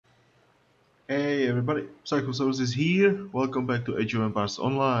Hey everybody, Psychosaurus is here. Welcome back to Age of Empires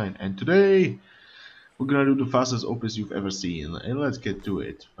Online. And today we're gonna do the fastest opus you've ever seen. And let's get to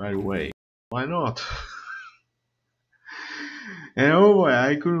it right away. Why not? And oh boy,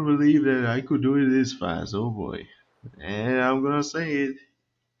 I couldn't believe that I could do it this fast. Oh boy. And I'm gonna say it.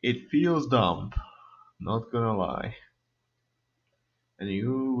 It feels dumb. Not gonna lie. And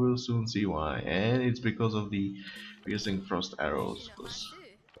you will soon see why. And it's because of the piercing frost arrows. Because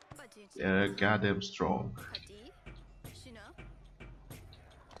they're goddamn strong.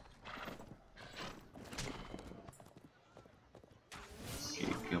 Okay,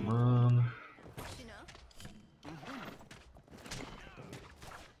 come on.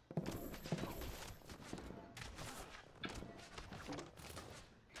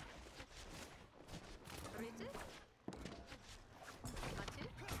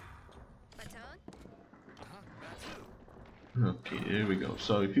 Okay, there we go.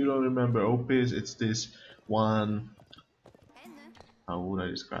 So if you don't remember Opis, it's this one, how would I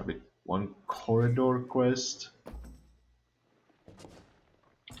describe it? One corridor quest.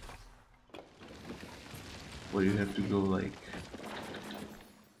 Where you have to go like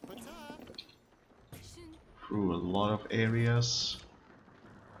through a lot of areas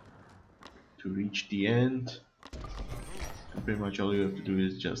to reach the end. And pretty much all you have to do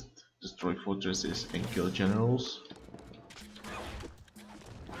is just destroy fortresses and kill generals.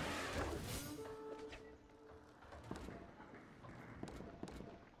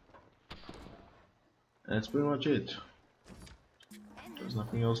 And that's pretty much it. There's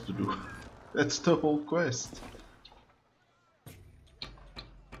nothing else to do. That's the whole quest.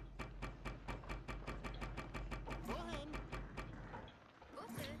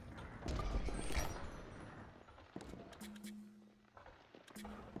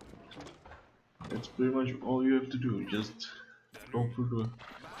 That's pretty much all you have to do. Just go through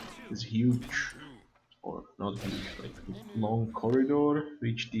this huge, or not huge, like long corridor,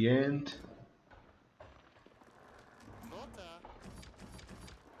 reach the end.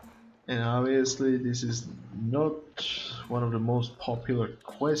 And obviously this is not one of the most popular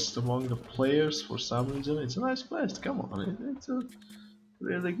quests among the players for some reason. It's a nice quest, come on, it's a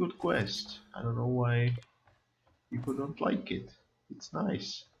really good quest. I don't know why people don't like it. It's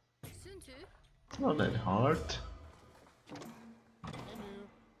nice. It's not that hard.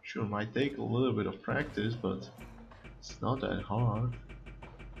 Sure, might take a little bit of practice, but it's not that hard.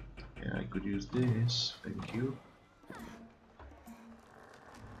 Yeah, I could use this, thank you.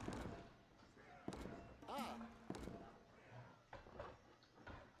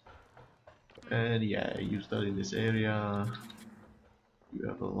 And yeah, you start in this area. You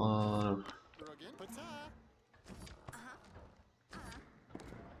have a lot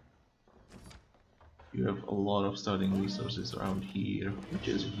of starting resources around here, which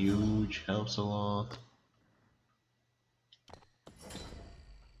is huge, helps a lot.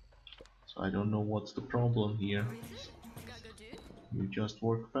 So I don't know what's the problem here. You just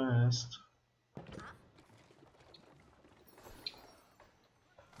work fast.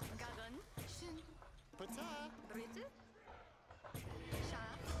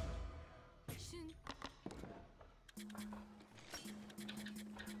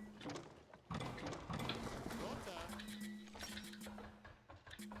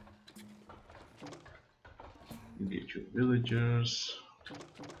 You get your villagers.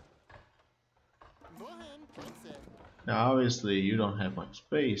 Now obviously you don't have much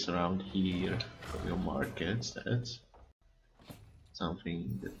space around here for your markets. That's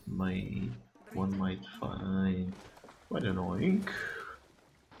something that one might find quite annoying.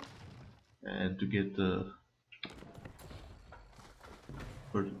 And to get for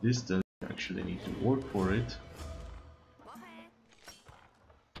the distance you actually need to work for it.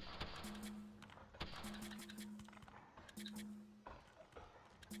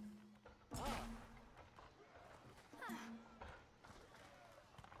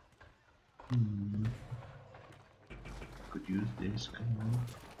 Could use this, come on.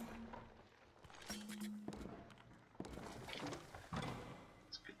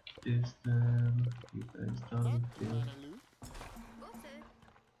 Let's get this done. You guys done with this.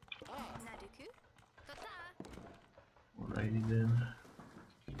 Alrighty then.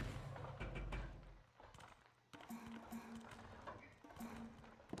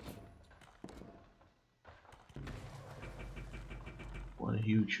 One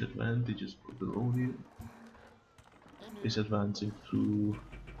huge advantage is Babylonians. Is advancing through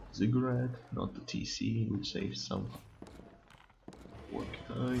Ziggurat, not the TC, which saves some work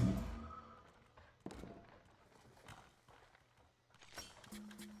time.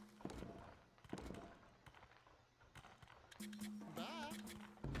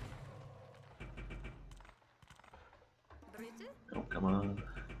 Come on.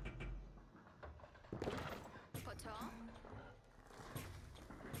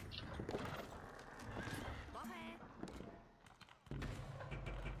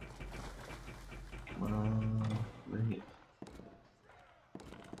 Come on. Bring it.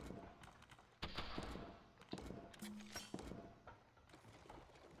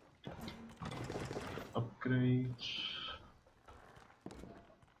 Upgrades.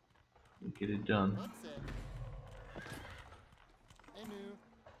 Get it done.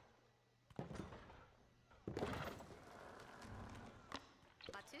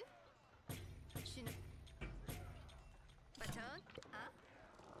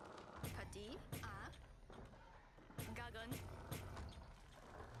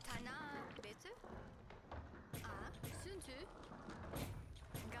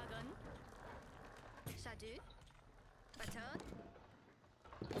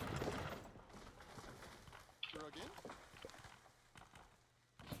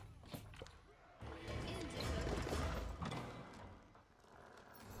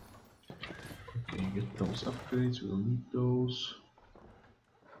 Okay, get those upgrades, we'll need those.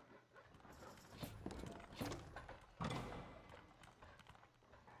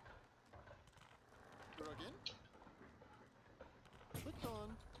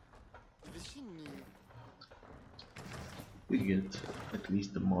 We get at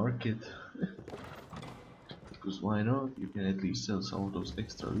least the market. Because why not? You can at least sell some of those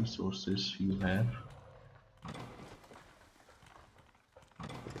extra resources you have.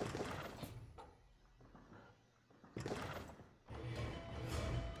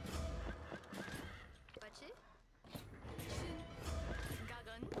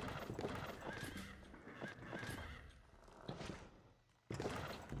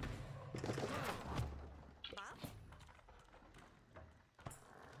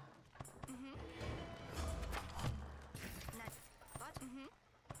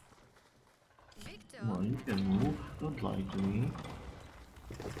 Come on, you can move. Don't lie to me.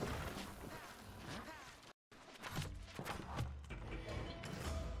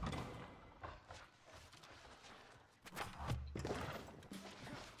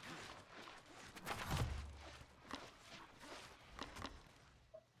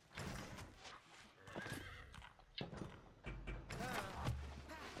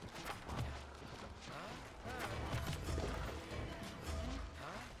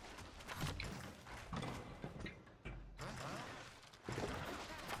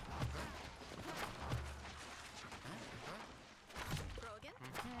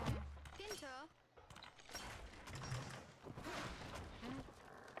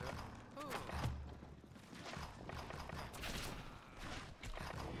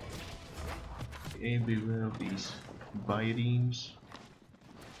 Okay, beware of these biomes.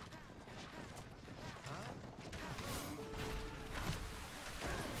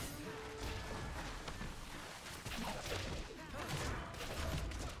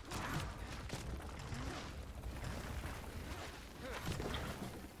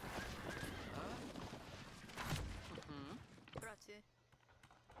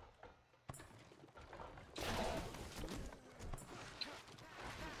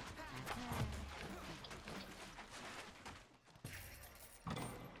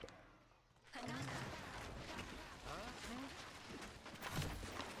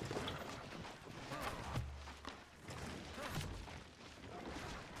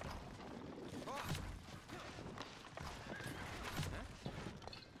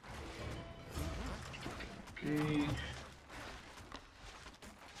 Okay.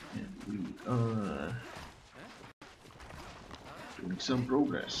 And we are doing some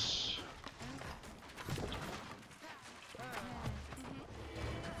progress.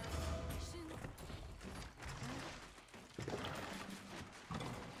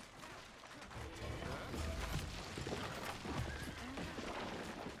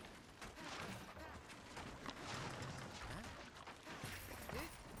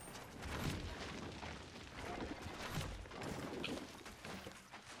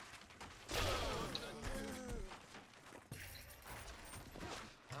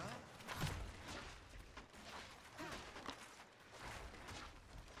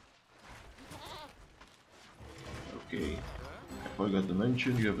 Okay, I forgot to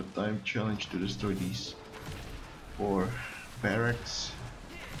mention you have a time challenge to destroy these 4 barracks.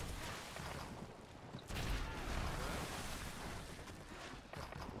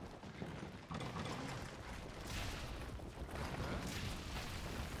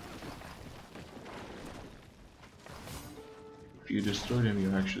 If you destroy them,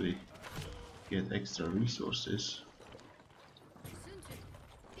 you actually get extra resources.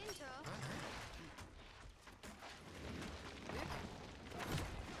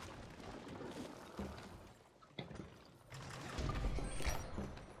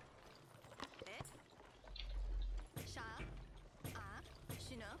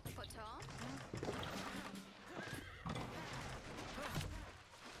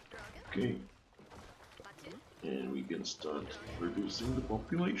 Okay. And we can start reducing the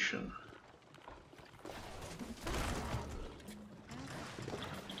population.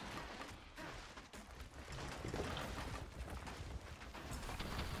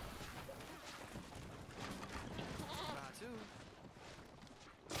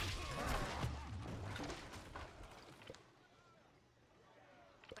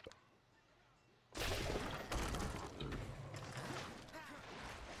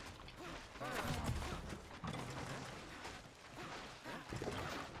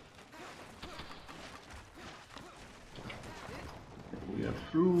 We are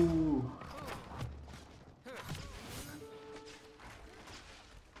through.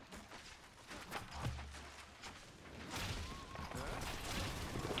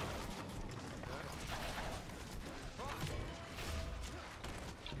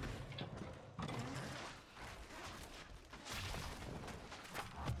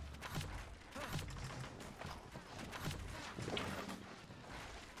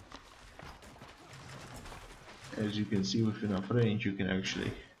 As you can see, with enough range you can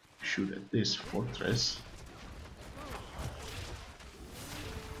actually shoot at this fortress.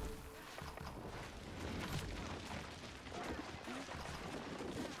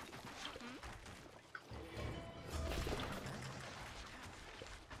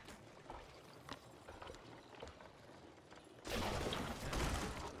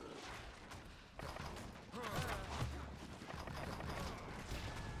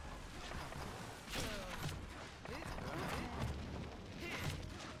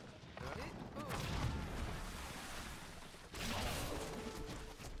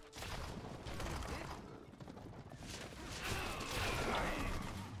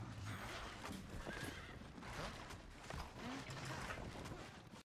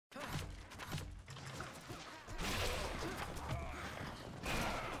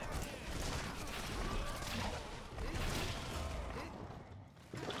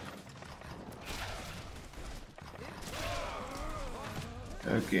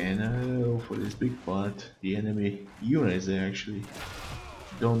 Okay, now for this big part, the enemy units, they actually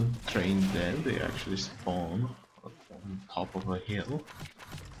don't train them, they actually spawn on top of a hill,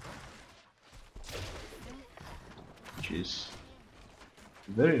 which is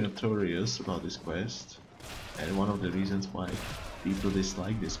very notorious about this quest, and one of the reasons why people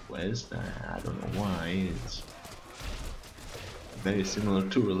dislike this quest. I don't know why. It's very similar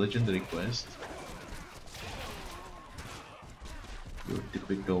to a legendary quest, your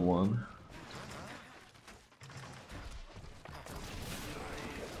typical one.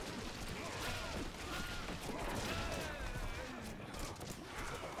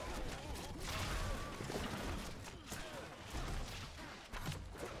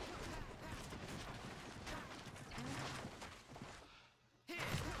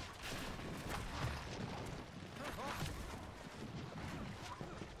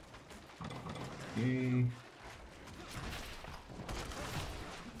 Okay.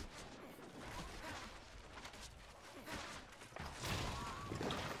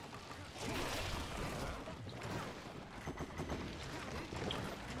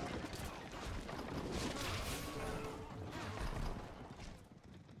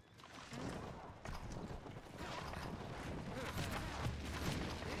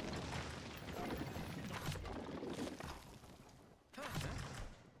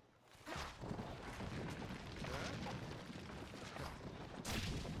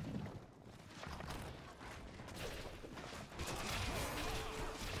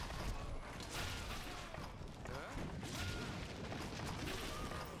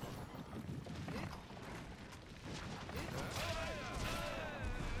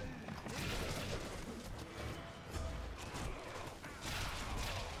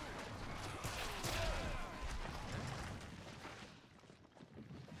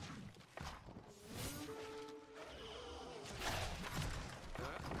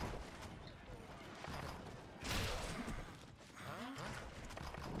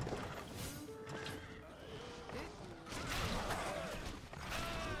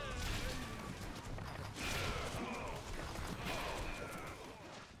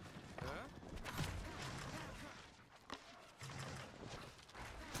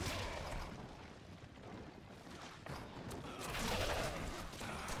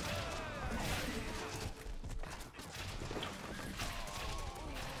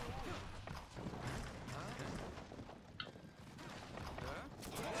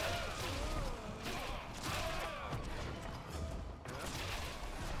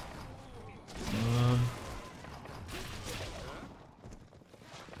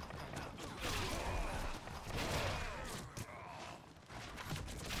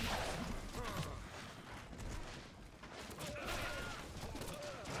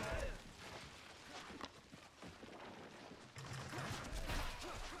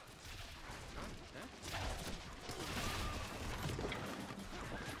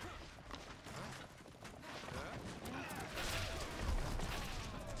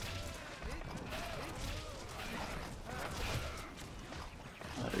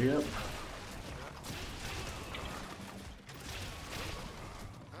 Yep.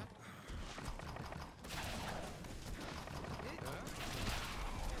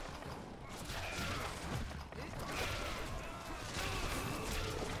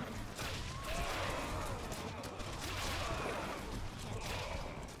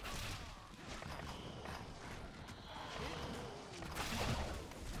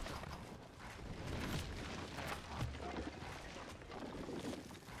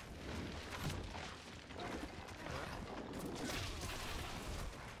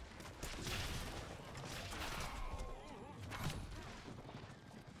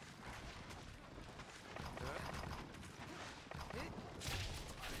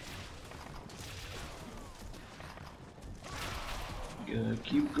 Gonna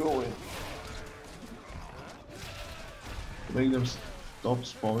keep going. To make them stop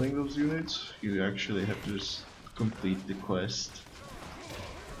spawning those units, you actually have to just complete the quest.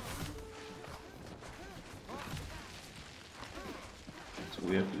 So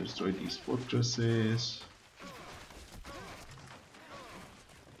we have to destroy these fortresses.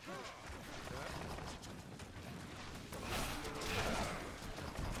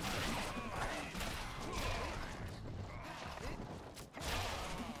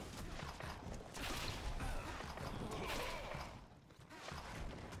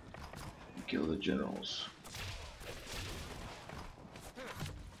 Kill the generals.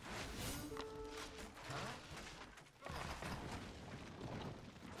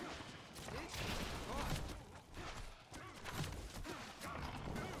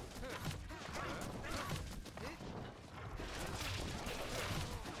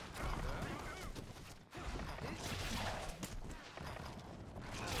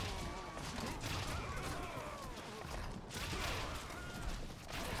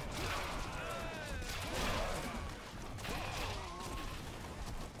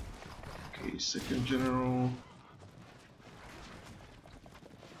 Okay, second general.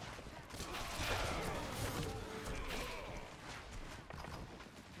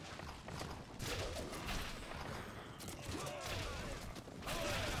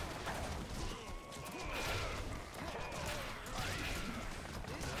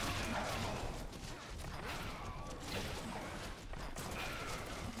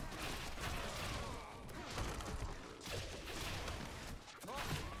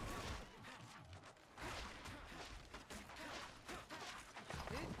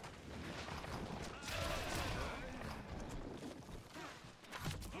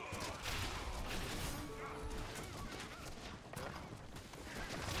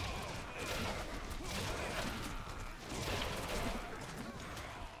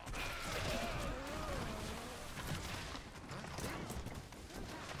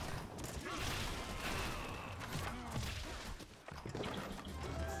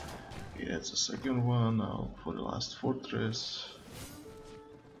 Okay, that's the second one. Now for the last fortress.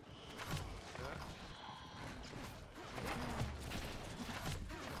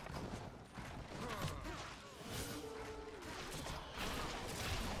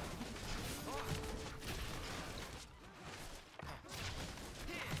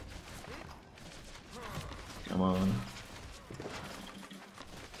 Come on.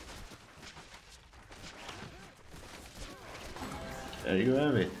 There you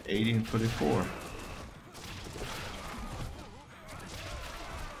have it, 1844.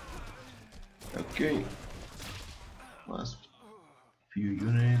 Okay. Last few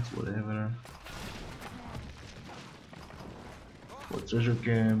units, whatever. 4 treasure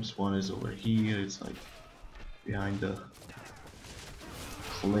camps, one is over here, it's like behind the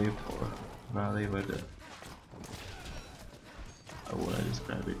cliff or valley where the... how would I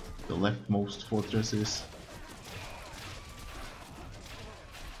describe it? The leftmost fortress is.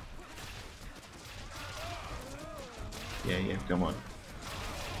 Yeah, come on.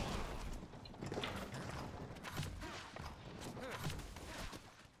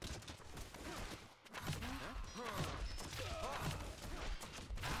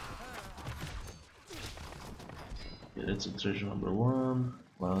 Yeah, that's a treasure number 1.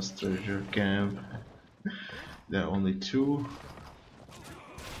 Last treasure camp. There are only 2.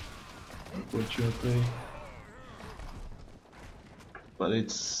 Unfortunately. But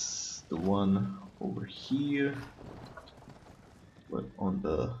it's the one over here. But on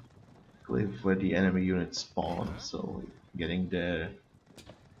the cliff where the enemy units spawn, so getting there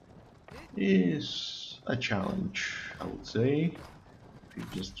is a challenge, I would say, if you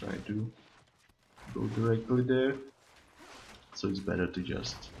just try to go directly there. So it's better to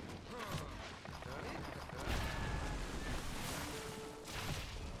just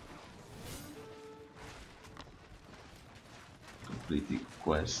complete the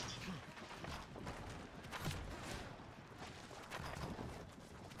quest.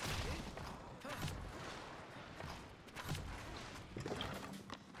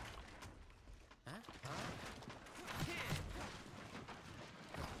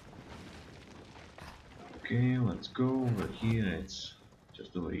 Okay, let's go over here. It's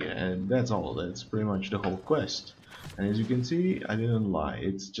just over here, and that's all. That's pretty much the whole quest. And as you can see, I didn't lie.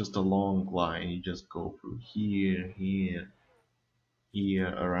 It's just a long line. You just go through here, here,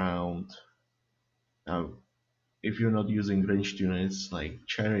 here, around. Now, if you're not using ranged units like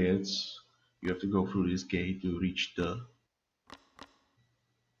chariots, you have to go through this gate to reach the,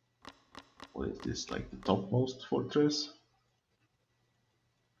 what is this, like the topmost fortress?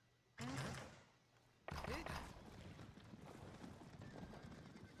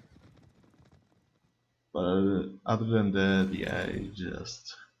 But other than that, yeah, you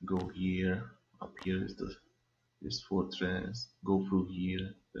just go here. Up here is this fortress. Go through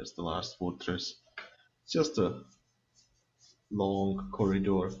here. There's the last fortress. It's just a long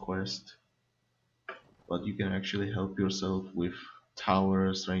corridor quest, but you can actually help yourself with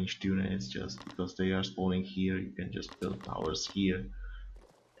towers, ranged units. Just because they are spawning here, you can just build towers here,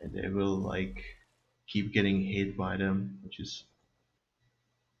 and they will like keep getting hit by them, which is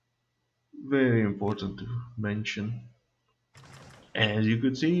very important to mention. As you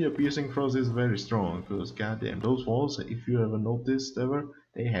could see, the piercing frost is very strong, because goddamn, those walls, if you ever noticed ever,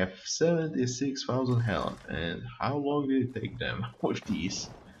 they have 76,000 health, and how long did it take them with these?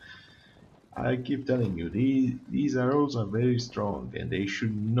 I keep telling you, these arrows are very strong, and they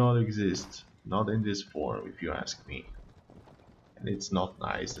should not exist, not in this form if you ask me. And it's not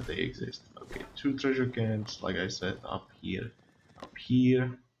nice that they exist. Okay, 2 treasure camps, like I said, up here,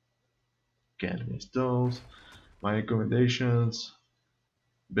 can't miss those. My recommendations: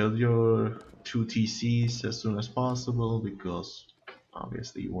 build your 2 TCs as soon as possible, because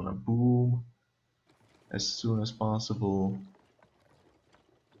obviously you want to boom as soon as possible.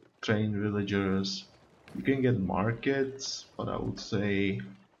 Train villagers. You can get markets, but I would say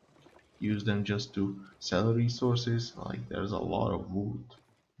use them just to sell resources. Like, there's a lot of wood.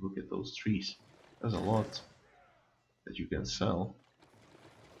 Look at those trees. There's a lot that you can sell.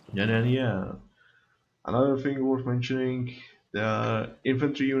 And then yeah, another thing worth mentioning, the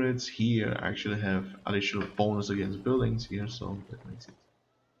infantry units here actually have additional bonus against buildings here, so that makes it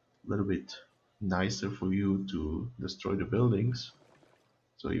a little bit nicer for you to destroy the buildings.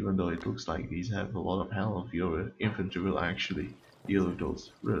 So even though it looks like these have a lot of health, your infantry will actually deal with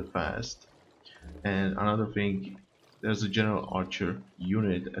those real fast. And another thing, there's a general archer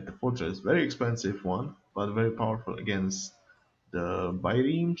unit at the fortress, very expensive one, but very powerful against the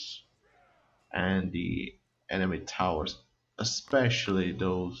biremes and the enemy towers, especially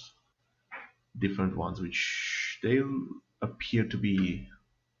those different ones which they appear to be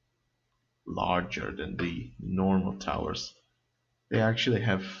larger than the normal towers. They actually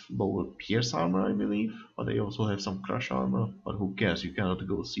have lower pierce armor, I believe, but they also have some crush armor, but who cares, you cannot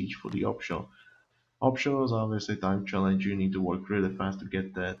go siege for the optional. Optional is obviously time challenge, you need to work really fast to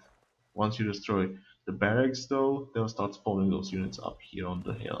get that. Once you destroy the barracks though, they'll start spawning those units up here on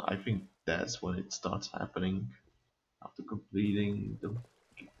the hill. I think that's when it starts happening, after completing the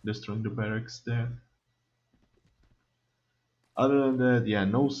destroying the barracks there. Other than that, yeah,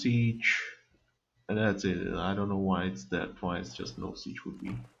 no siege, and that's it. I don't know why it's that twice, just no siege would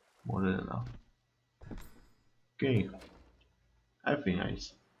be more than enough. Okay, I think I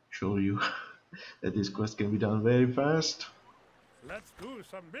showed you that this quest can be done very fast. Let's do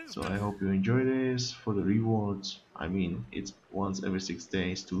some So I business. hope you enjoy this. For the rewards, I mean, it's once every 6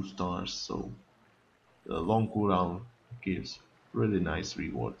 days, 2 stars, so the long cooldown gives really nice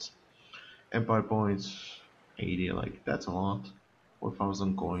rewards. Empire points, 80, like that's a lot.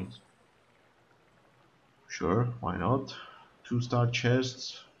 4,000 coins. Sure, why not? 2-star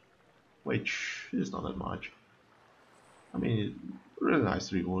chests, which is not that much. I mean, really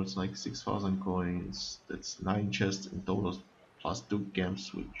nice rewards, like 6,000 coins. That's 9 chests in total, plus 2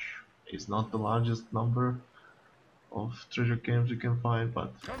 camps, which is not the largest number of treasure camps you can find,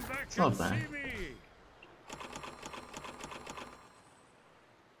 but Come back it's and not bad. see me.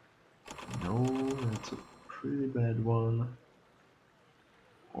 No, that's a pretty bad one,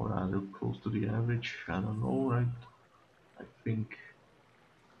 or rather close to the average. I don't know, right? I think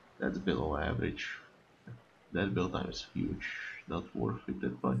that's below average. That build time is huge, not worth it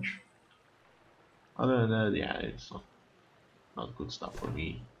that much. Other than that, yeah, it's not good stuff for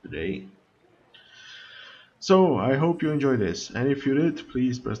me today. So I hope you enjoyed this, and if you did,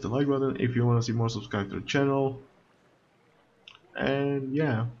 please press the like button. If you want to see more, subscribe to the channel. And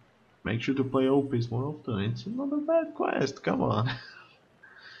yeah, Make sure to play Opis more often. It's not a bad quest. Come on.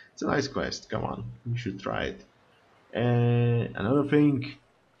 It's a nice quest. Come on. You should try it. And another thing,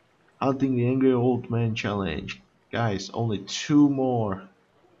 hunting the angry old man challenge. Guys, only two more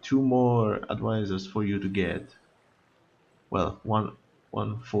advisors for you to get. Well,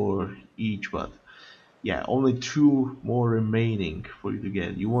 one for each, but yeah, only two more remaining for you to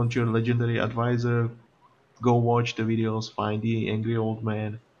get. You want your legendary advisor? Go watch the videos, find the angry old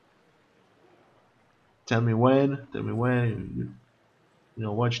man. Tell me when. Tell me when.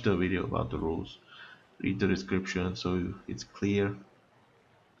 Watch the video about the rules. Read the description so it's clear.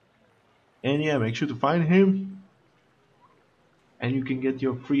 And yeah, make sure to find him, and you can get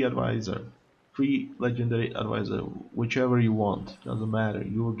your free advisor, free legendary advisor, whichever you want. Doesn't matter.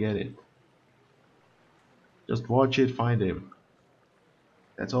 You will get it. Just watch it, find him.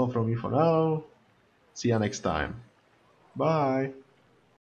 That's all from me for now. See ya next time. Bye.